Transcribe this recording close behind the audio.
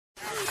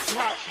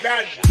Top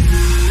Gun.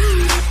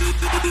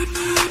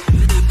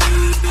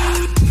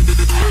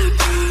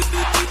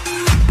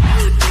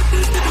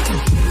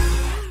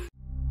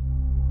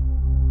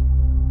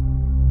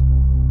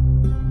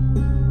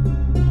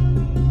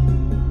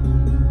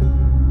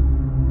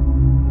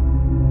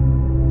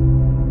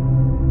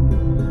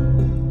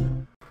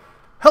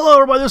 Hello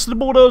everybody, this is the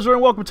Bulldozer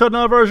and welcome to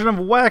another version of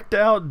Whacked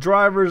Out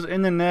Drivers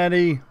in the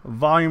Natty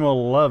Volume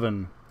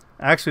 11.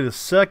 Actually the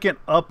second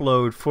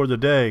upload for the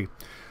day.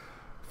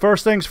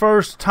 First things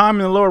first, time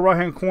in the lower right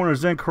hand corner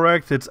is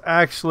incorrect. It's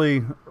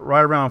actually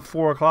right around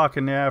 4 o'clock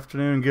in the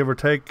afternoon, give or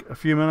take a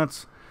few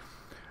minutes.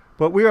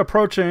 But we are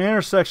approaching an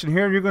intersection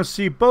here and you're going to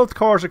see both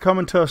cars are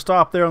coming to a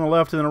stop there on the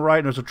left and the right.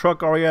 And there's a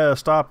truck already at a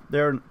stop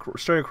there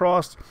straight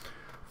across.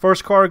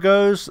 First car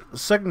goes,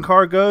 second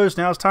car goes.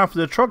 Now it's time for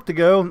the truck to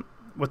go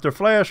with their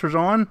flashers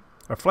on,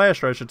 or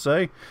flasher I should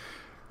say.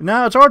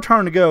 Now it's our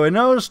turn to go, and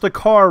notice the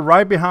car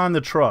right behind the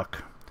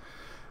truck.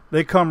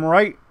 They come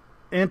right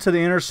into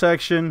the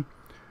intersection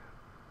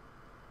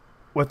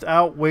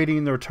without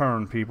waiting their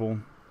turn, people.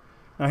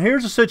 Now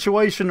here's a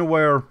situation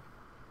where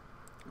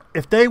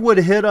if they would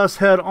have hit us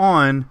head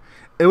on,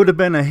 it would have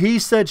been a he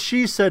said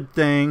she said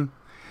thing,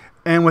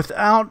 and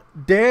without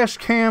dash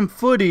cam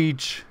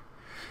footage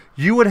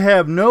you would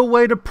have no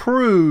way to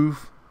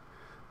prove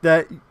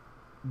that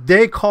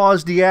they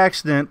caused the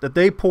accident that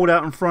they pulled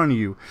out in front of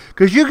you.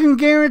 Because you can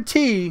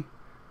guarantee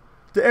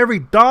that every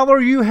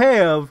dollar you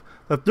have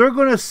that they're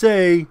going to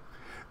say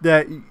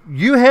that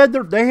you had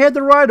they had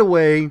the right of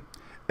way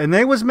and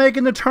they was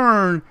making the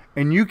turn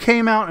and you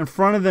came out in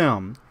front of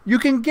them. You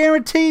can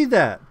guarantee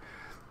that.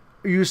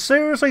 You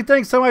seriously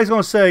think somebody's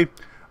going to say,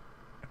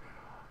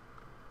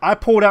 I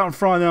pulled out in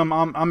front of them,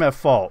 I'm at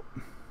fault?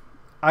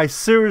 I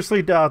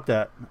seriously doubt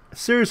that.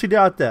 Seriously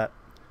doubt that.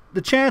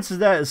 The chances of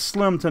that is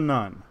slim to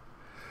none.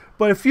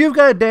 But if you've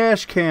got a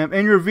dash cam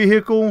in your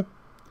vehicle,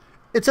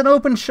 it's an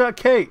open shut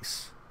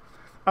case.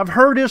 I've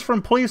heard this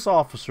from police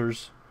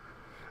officers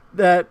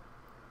that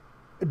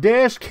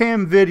dash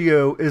cam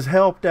video is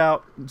helped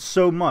out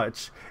so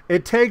much.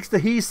 It takes the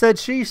he said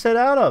she said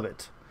out of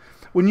it.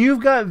 When you've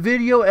got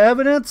video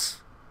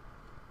evidence,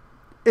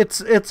 it's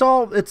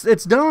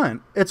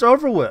done. It's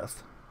over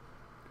with.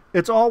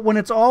 When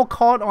it's all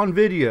caught on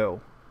video.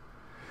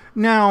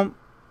 Now,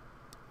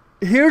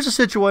 here's a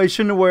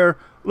situation where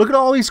look at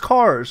all these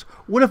cars.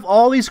 What if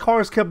all these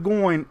cars kept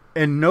going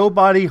and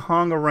nobody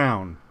hung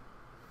around?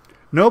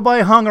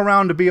 Nobody hung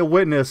around to be a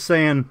witness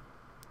saying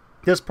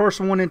this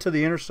person went into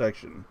the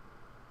intersection.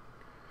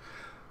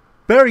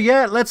 Better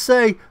yet, let's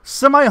say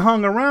somebody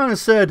hung around and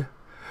said,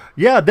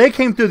 yeah, they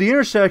came through the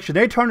intersection.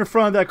 They turned in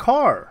front of that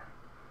car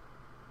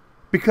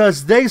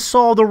because they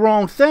saw the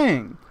wrong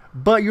thing.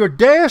 But your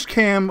dash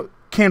cam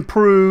can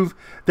prove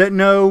that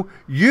no,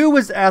 you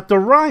was at the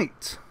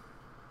right.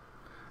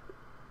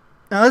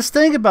 Now let's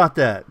think about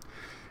that.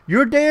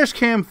 Your dash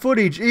cam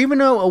footage, even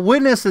though a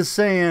witness is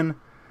saying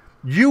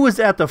you was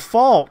at the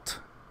fault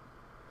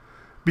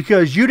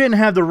because you didn't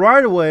have the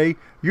right of way,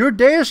 your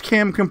dash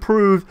cam can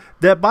prove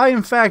that by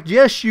in fact,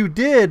 yes you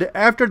did,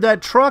 after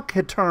that truck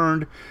had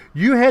turned,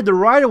 you had the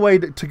right of way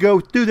to go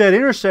through that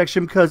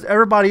intersection because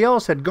everybody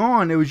else had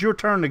gone. It was your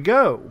turn to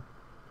go.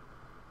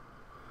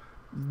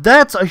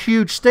 That's a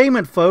huge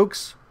statement,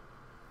 folks.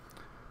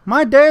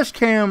 My dash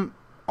cam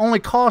only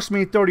cost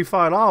me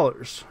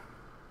 $35.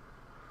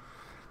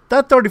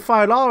 That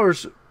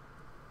 $35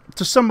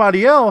 to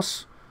somebody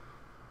else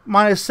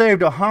might have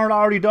saved a $100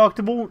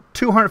 deductible,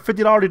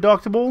 $250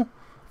 deductible,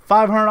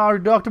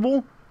 $500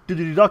 deductible. Do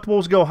the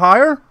deductibles go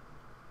higher?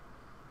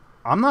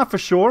 I'm not for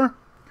sure.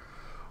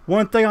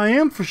 One thing I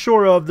am for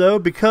sure of, though,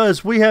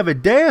 because we have a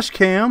dash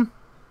cam,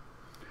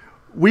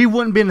 we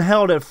wouldn't been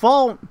held at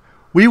fault.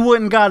 We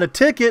wouldn't got a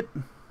ticket.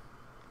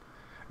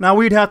 Now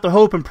we'd have to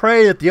hope and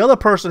pray that the other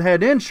person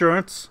had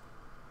insurance.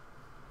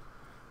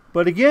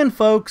 But again,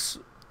 folks,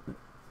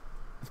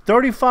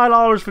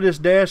 $35 for this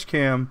dash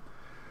cam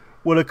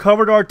would have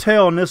covered our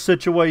tail in this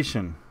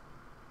situation.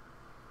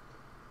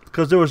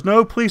 Because there was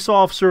no police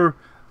officer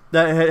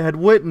that had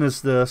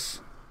witnessed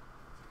this.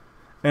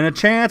 And the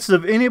chances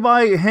of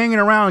anybody hanging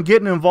around and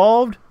getting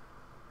involved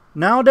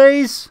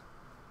nowadays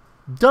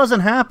doesn't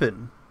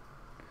happen.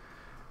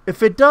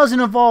 If it doesn't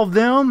involve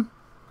them,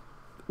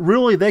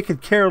 really they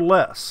could care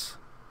less.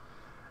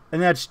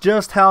 And that's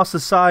just how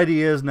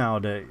society is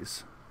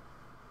nowadays.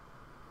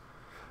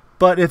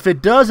 But if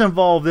it does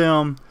involve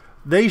them,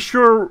 they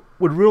sure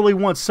would really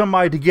want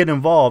somebody to get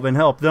involved and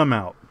help them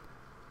out.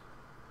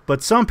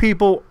 But some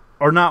people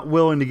are not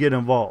willing to get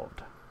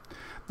involved.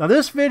 Now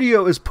this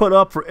video is put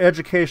up for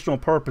educational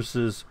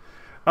purposes.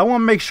 I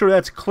want to make sure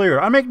that's clear.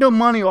 I make no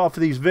money off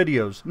of these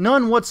videos.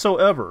 None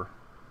whatsoever.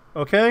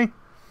 Okay?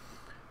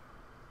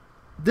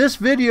 This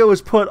video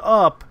is put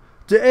up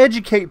to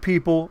educate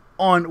people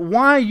on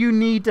why you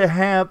need to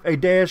have a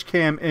dash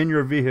cam in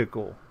your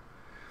vehicle.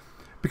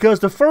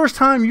 Because the first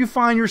time you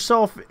find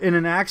yourself in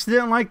an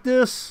accident like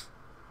this,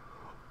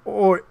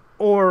 or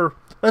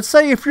let's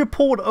say if you're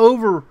pulled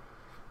over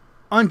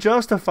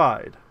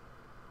unjustified,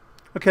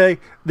 okay,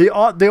 the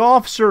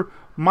officer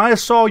might have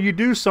saw you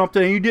do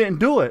something and you didn't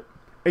do it.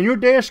 And your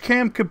dash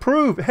cam could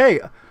prove, hey,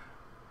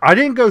 I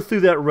didn't go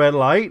through that red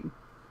light.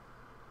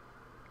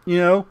 You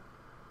know,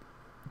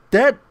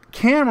 that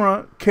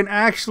camera can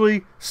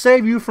actually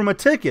save you from a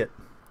ticket.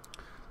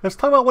 Let's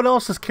talk about what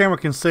else this camera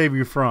can save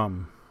you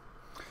from.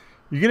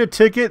 You get a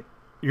ticket,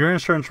 your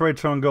insurance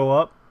rate's going to go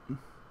up.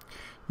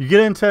 You get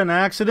into an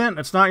accident,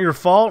 it's not your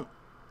fault,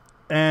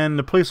 and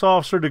the police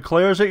officer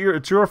declares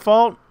it's your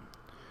fault,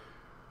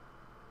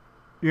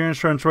 your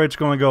insurance rate's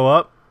going to go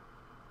up.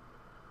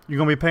 You're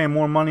going to be paying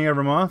more money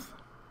every month.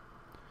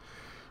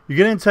 You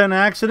get into an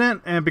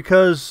accident, and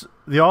because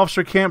the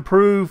officer can't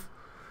prove,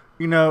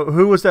 you know,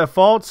 who was at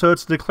fault, so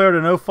it's declared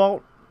a no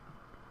fault,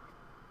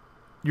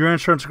 your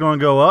insurance is going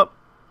to go up.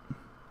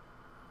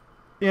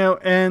 You know,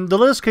 and the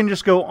list can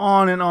just go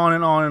on and on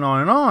and on and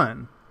on and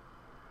on.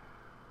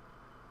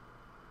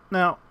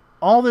 Now,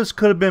 all this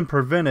could have been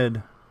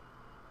prevented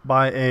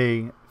by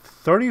a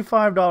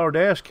 $35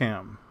 dash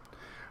cam.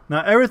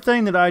 Now,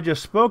 everything that I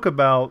just spoke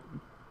about,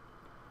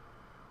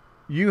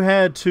 you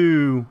had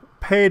to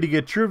pay to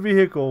get your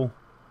vehicle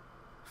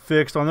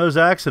fixed on those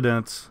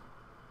accidents,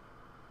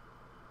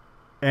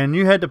 and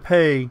you had to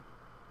pay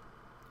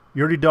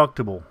your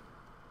deductible,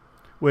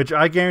 which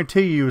I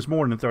guarantee you is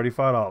more than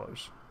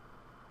 $35.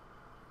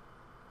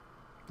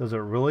 Does it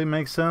really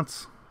make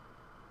sense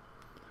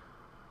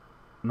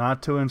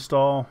not to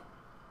install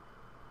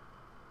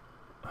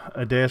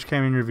a dash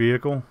cam in your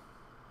vehicle?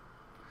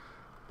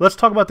 Let's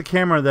talk about the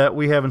camera that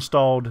we have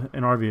installed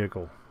in our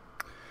vehicle.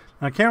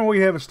 Now, the camera we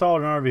have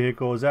installed in our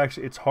vehicle is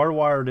actually, it's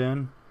hardwired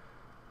in.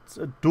 It's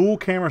a dual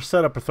camera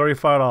setup for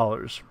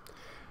 $35.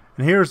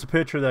 And here's the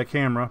picture of that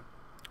camera.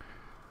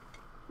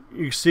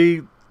 You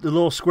see the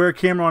little square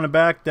camera on the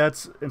back,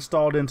 that's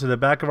installed into the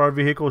back of our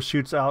vehicle,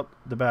 shoots out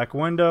the back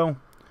window.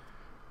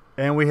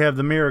 And we have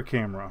the mirror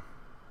camera,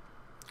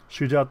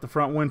 shoots out the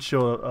front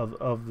windshield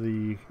of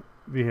the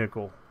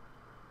vehicle.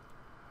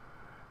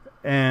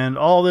 And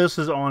all this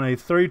is on a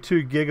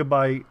 32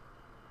 gigabyte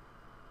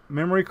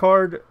memory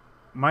card,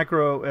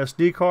 micro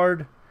SD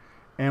card,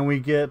 and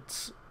we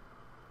get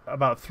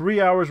about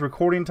 3 hours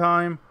recording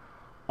time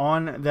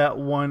on that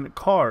one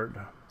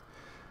card.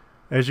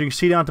 As you can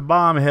see down at the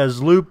bottom, it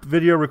has loop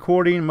video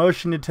recording,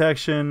 motion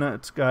detection.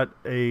 It's got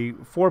a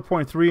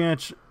 4.3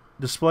 inch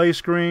display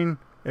screen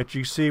that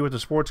you see with the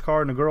sports car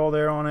and the girl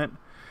there on it,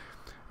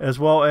 as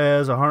well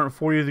as a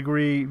 140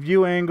 degree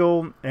view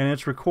angle, and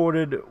it's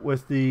recorded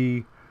with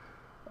the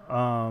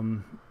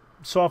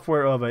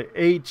software of a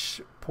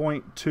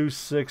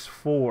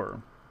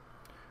H.264,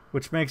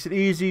 which makes it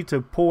easy to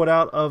pull it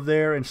out of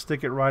there and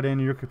stick it right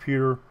into your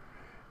computer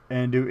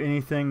and do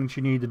anything that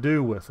you need to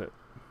do with it.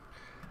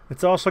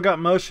 It's also got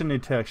motion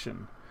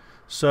detection.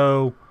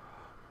 So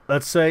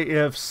let's say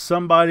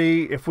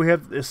if we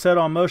have it set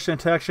on motion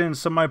detection and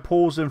somebody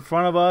pulls in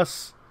front of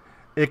us,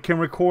 it can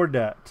record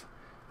that.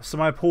 If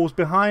somebody pulls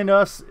behind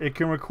us, it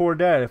can record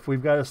that if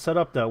we've got it set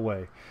up that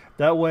way.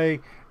 That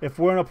way, if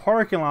we're in a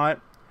parking lot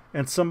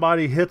and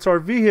somebody hits our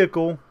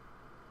vehicle,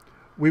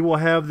 we will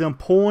have them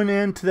pulling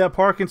into that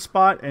parking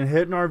spot and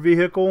hitting our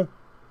vehicle.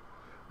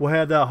 We'll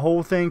have that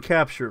whole thing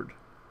captured.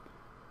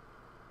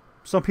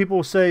 Some people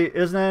will say,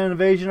 isn't that an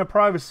invasion of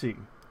privacy?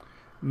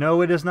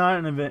 No, it is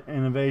not an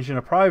invasion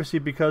of privacy,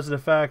 because of the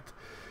fact,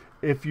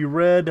 if you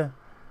read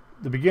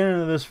the beginning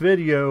of this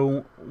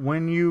video,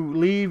 when you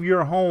leave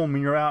your home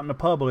and you're out in the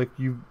public,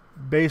 you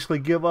basically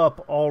give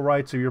up all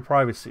rights of your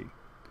privacy.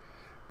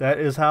 That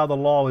is how the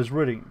law is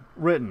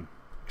written.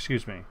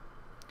 Excuse me.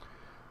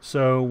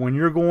 So when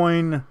you're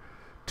going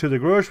to the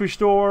grocery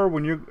store,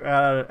 when you're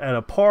at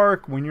a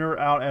park, when you're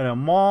out at a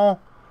mall,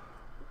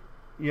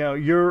 you know,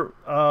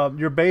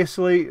 you're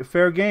basically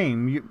fair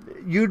game.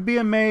 You'd be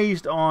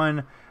amazed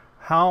on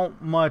how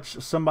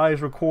much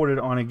somebody's recorded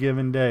on a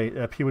given day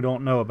that people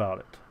don't know about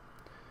it.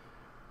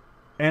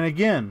 And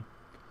again,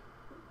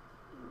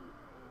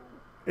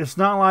 it's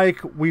not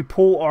like we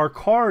pull our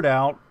card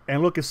out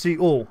and look and see,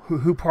 oh,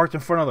 who parked in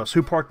front of us,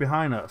 who parked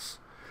behind us.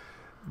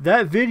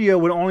 That video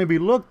would only be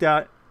looked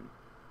at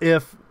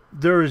if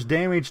there is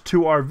damage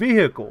to our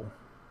vehicle,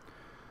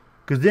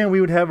 because then we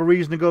would have a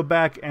reason to go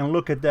back and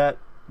look at that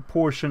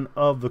portion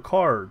of the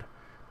card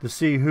to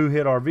see who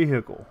hit our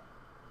vehicle.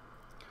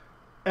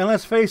 And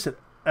let's face it,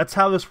 that's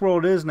how this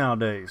world is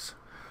nowadays.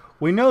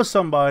 We know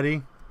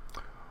somebody,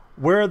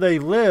 where they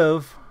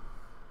live.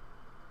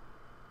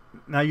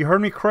 Now, you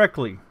heard me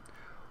correctly.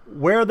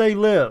 Where they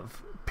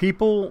live,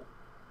 people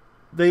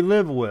they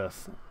live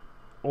with,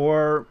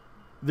 or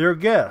their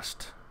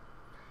guest,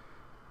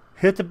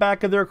 hit the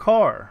back of their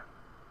car.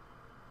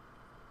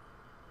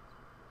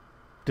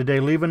 Did they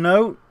leave a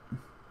note?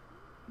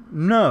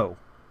 No.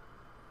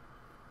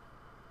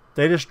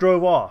 They just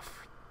drove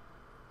off.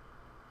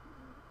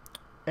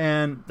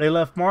 And they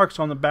left marks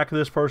on the back of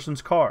this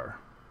person's car.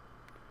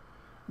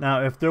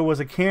 Now, if there was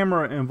a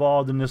camera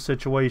involved in this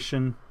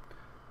situation,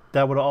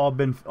 that would have all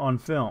been on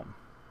film.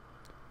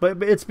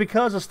 But it's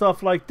because of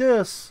stuff like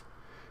this,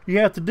 you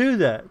have to do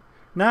that.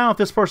 Now, if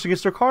this person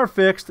gets their car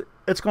fixed,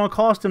 it's going to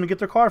cost them to get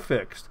their car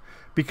fixed,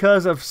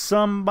 because of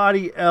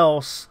somebody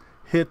else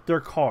hit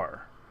their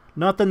car.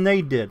 Nothing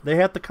they did. They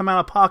have to come out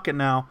of pocket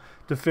now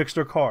to fix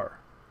their car.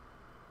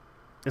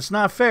 It's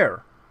not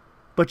fair.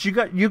 But you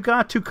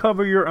got to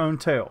cover your own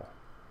tail.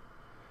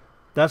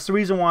 That's the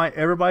reason why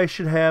everybody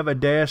should have a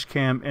dash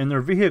cam in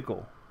their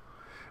vehicle.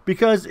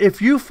 Because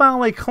if you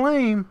file a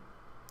claim,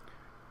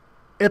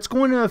 it's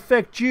going to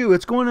affect you.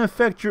 It's going to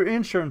affect your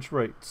insurance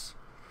rates.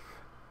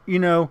 You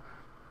know,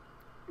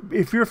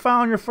 if you're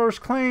filing your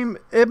first claim,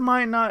 it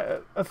might not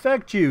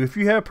affect you. If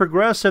you have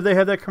Progressive, they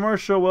have that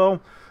commercial,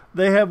 well,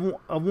 they have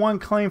a one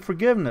claim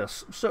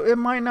forgiveness. So it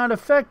might not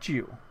affect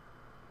you.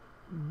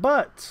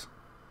 But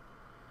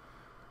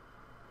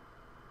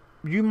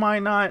you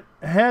might not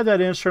have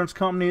that insurance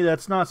company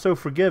that's not so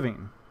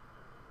forgiving.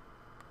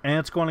 And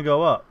it's going to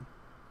go up.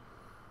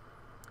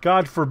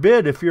 God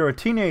forbid if you're a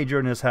teenager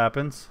and this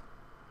happens.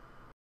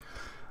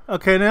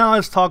 Okay, now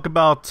let's talk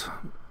about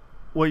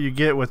what you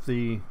get with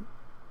the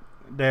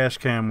dash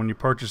cam when you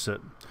purchase it.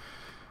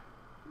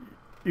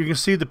 You can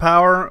see the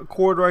power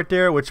cord right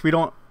there, which we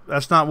don't,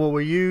 that's not what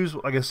we use.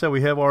 Like I said,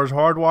 we have ours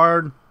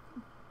hardwired.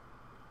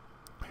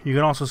 You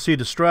can also see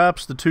the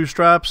straps. The two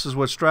straps is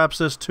what straps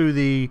this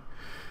to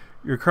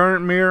your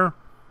current mirror,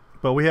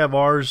 but we have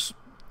ours,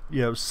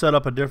 you know, set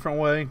up a different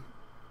way.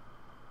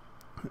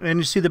 And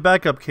you see the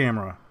backup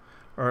camera,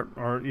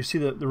 or you see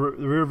the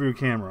rear view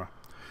camera.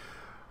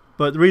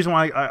 But the reason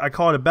why I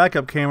call it a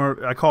backup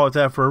camera, I call it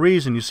that for a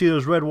reason. You see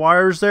those red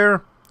wires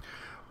there?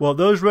 Well,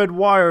 those red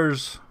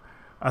wires,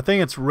 I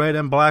think it's red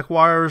and black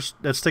wires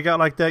that stick out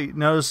like that. You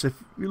notice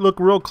if you look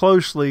real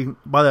closely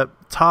by that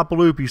top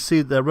loop, you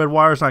see that red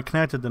wire is not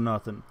connected to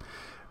nothing.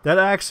 That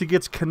actually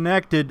gets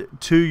connected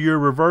to your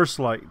reverse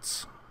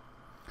lights.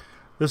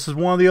 This is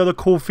one of the other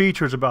cool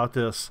features about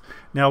this.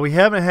 Now, we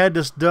haven't had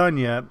this done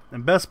yet,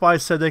 and Best Buy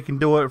said they can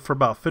do it for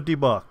about 50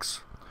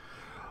 bucks.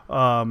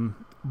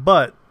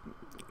 But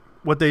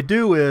what they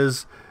do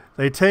is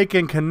they take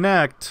and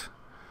connect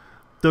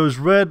those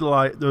red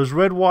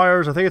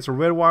wires. I think it's a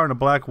red wire and a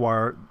black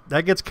wire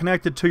that gets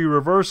connected to your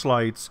reverse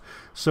lights.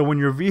 So when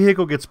your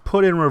vehicle gets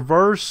put in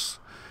reverse,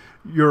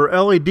 your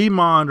LED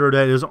monitor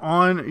that is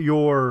on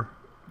your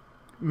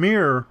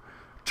mirror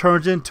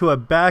turns into a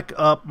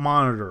backup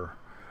monitor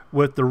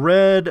with the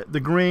red, the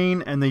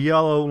green, and the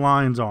yellow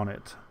lines on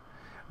it.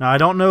 Now, I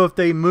don't know if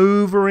they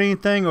move or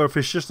anything, or if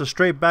it's just a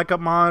straight backup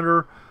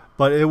monitor,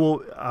 but it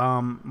will.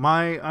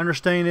 My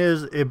understanding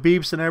is it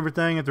beeps and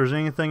everything if there's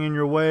anything in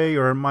your way,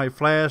 or it might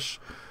flash.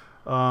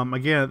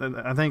 Again,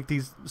 I think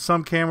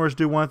some cameras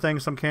do one thing,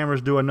 some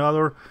cameras do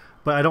another,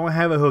 but I don't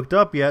have it hooked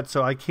up yet,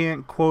 so I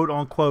can't quote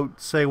unquote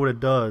say what it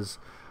does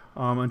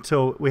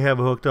until we have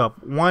it hooked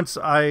up. Once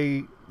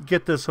I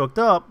get this hooked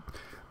up,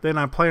 then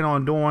I plan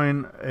on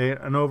doing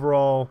an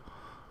overall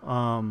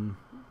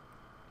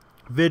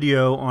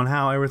video on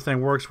how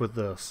everything works with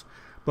this.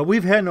 But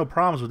we've had no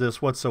problems with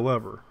this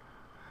whatsoever.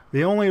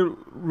 The only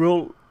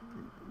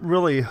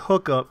really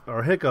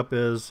hiccup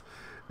is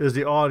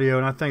the audio,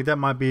 and I think that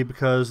might be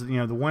because, you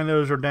know, the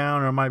windows are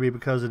down, or it might be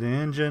because of the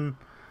engine.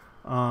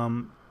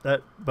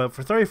 But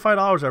for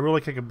 $35, I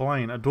really can't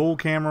complain. A dual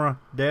camera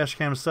dash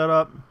cam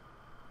setup.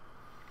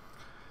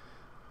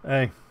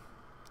 Hey,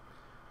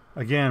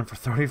 again, for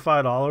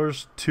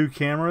 $35, 2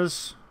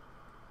 cameras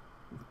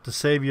to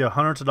save you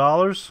hundreds of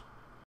dollars.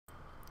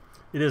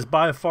 It is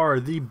by far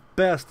the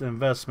best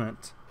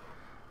investment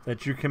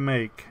that you can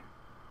make.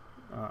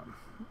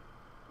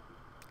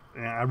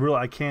 And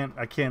I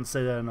can't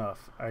say that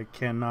enough. I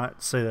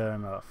cannot say that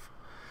enough.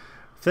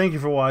 Thank you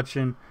for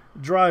watching.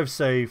 Drive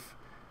safe,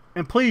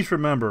 and please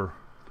remember,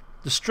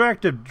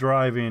 distracted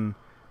driving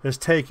has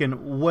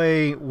taken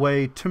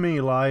way too many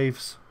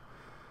lives.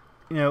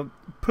 You know,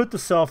 put the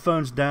cell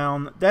phones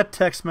down. That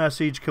text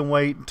message can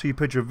wait until you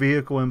put your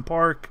vehicle in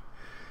park.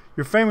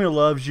 Your family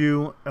loves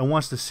you and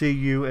wants to see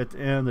you at the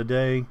end of the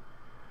day.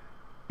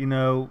 You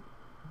know,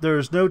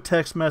 there's no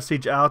text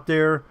message out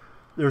there.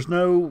 There's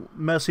no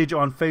message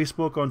on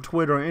Facebook, on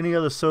Twitter, or any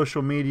other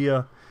social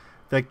media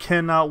that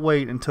cannot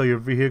wait until your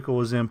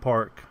vehicle is in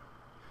park.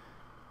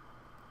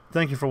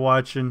 Thank you for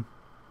watching.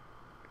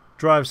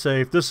 Drive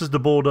safe. This is the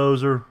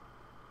Bulldozer,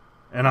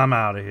 and I'm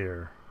out of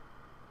here.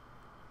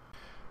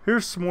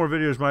 Here's some more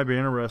videos you might be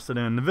interested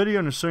in. The video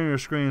on the center of your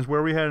screen is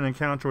where we had an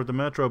encounter with the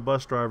Metro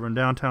bus driver in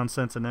downtown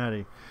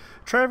Cincinnati.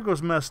 Traffic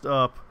was messed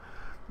up,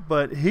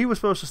 but he was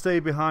supposed to stay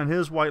behind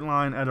his white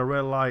line at a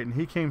red light, and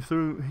he came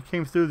through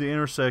the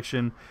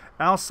intersection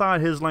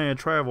outside his lane of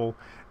travel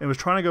and was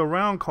trying to go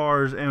around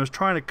cars and was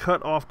trying to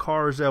cut off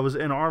cars that was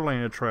in our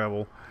lane of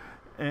travel.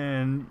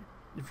 And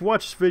if you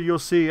watch this video, you'll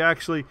see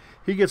actually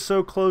he gets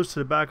so close to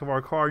the back of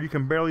our car you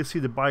can barely see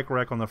the bike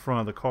rack on the front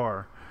of the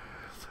car.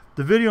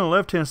 The video on the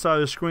left hand side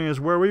of the screen is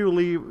where we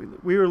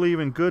were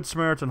leaving Good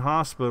Samaritan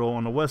Hospital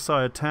on the west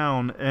side of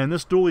town, and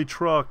this dually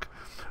truck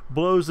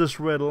blows this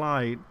red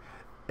light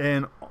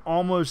and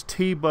almost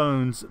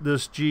T-bones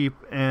this Jeep,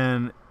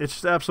 and it's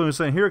just absolutely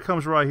insane. Here it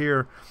comes right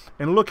here,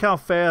 and look how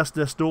fast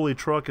this dually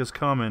truck is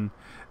coming.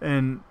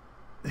 And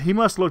he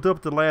must have looked up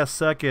at the last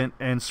second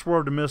and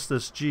swerved to miss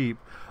this Jeep.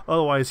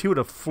 Otherwise, he would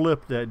have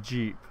flipped that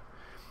Jeep.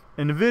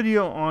 And the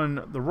video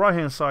on the right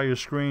hand side of your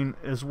screen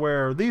is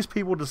where these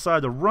people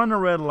decide to run a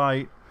red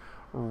light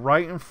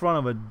right in front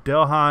of a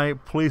Delhi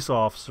police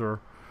officer.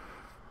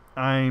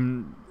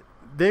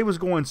 They was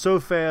going so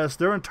fast,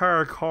 their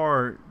entire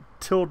car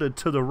tilted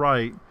to the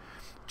right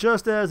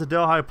just as the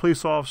Delhi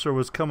police officer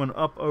was coming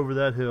up over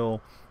that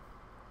hill.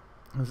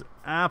 It was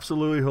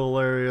absolutely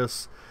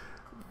hilarious.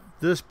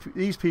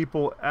 These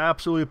people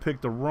absolutely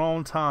picked the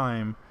wrong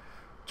time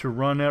to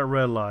run that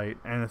red light,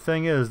 and the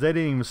thing is, they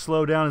didn't even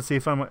slow down and see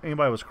if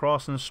anybody was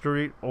crossing the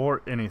street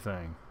or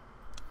anything.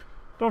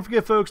 Don't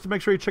forget, folks, to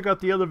make sure you check out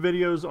the other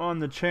videos on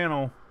the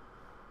channel.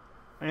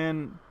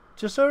 And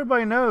just so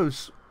everybody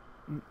knows,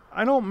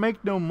 I don't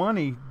make no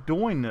money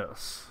doing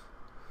this.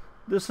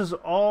 This is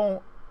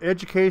all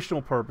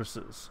educational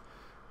purposes.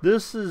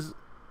 This is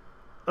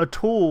a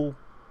tool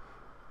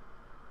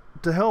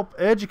to help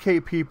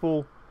educate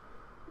people,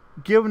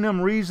 giving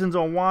them reasons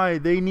on why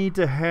they need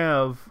to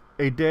have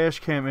a dash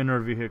cam in their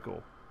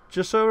vehicle.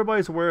 Just so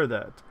everybody's aware of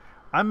that.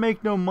 I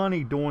make no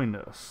money doing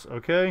this,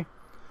 okay?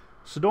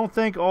 So don't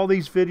think all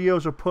these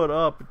videos are put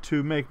up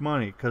to make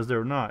money, because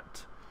they're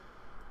not.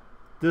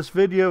 This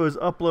video is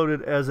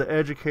uploaded as an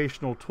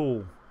educational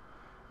tool.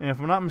 And if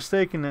I'm not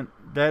mistaken,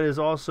 that is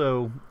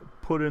also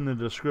put in the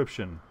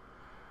description.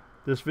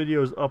 This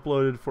video is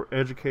uploaded for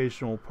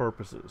educational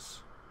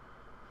purposes.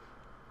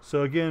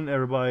 So again,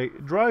 everybody,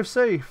 drive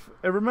safe.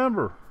 And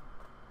remember,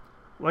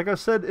 like I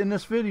said in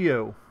this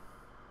video,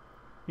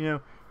 you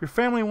know, your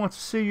family wants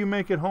to see you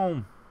make it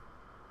home.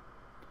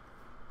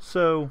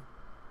 So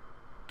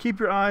keep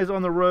your eyes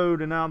on the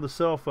road and out of the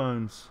cell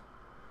phones.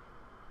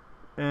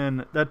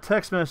 And that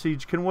text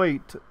message can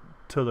wait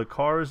till the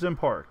car is in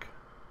park.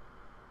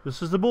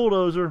 This is the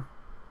Bulldozer.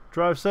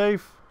 Drive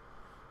safe.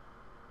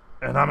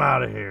 And I'm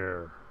out of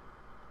here.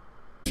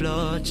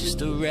 Floor,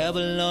 just a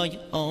rebel on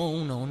your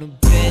own. On a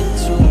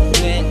bedroom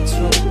trip.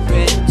 On a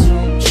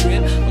bedroom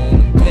trip. On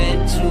a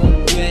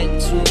bedroom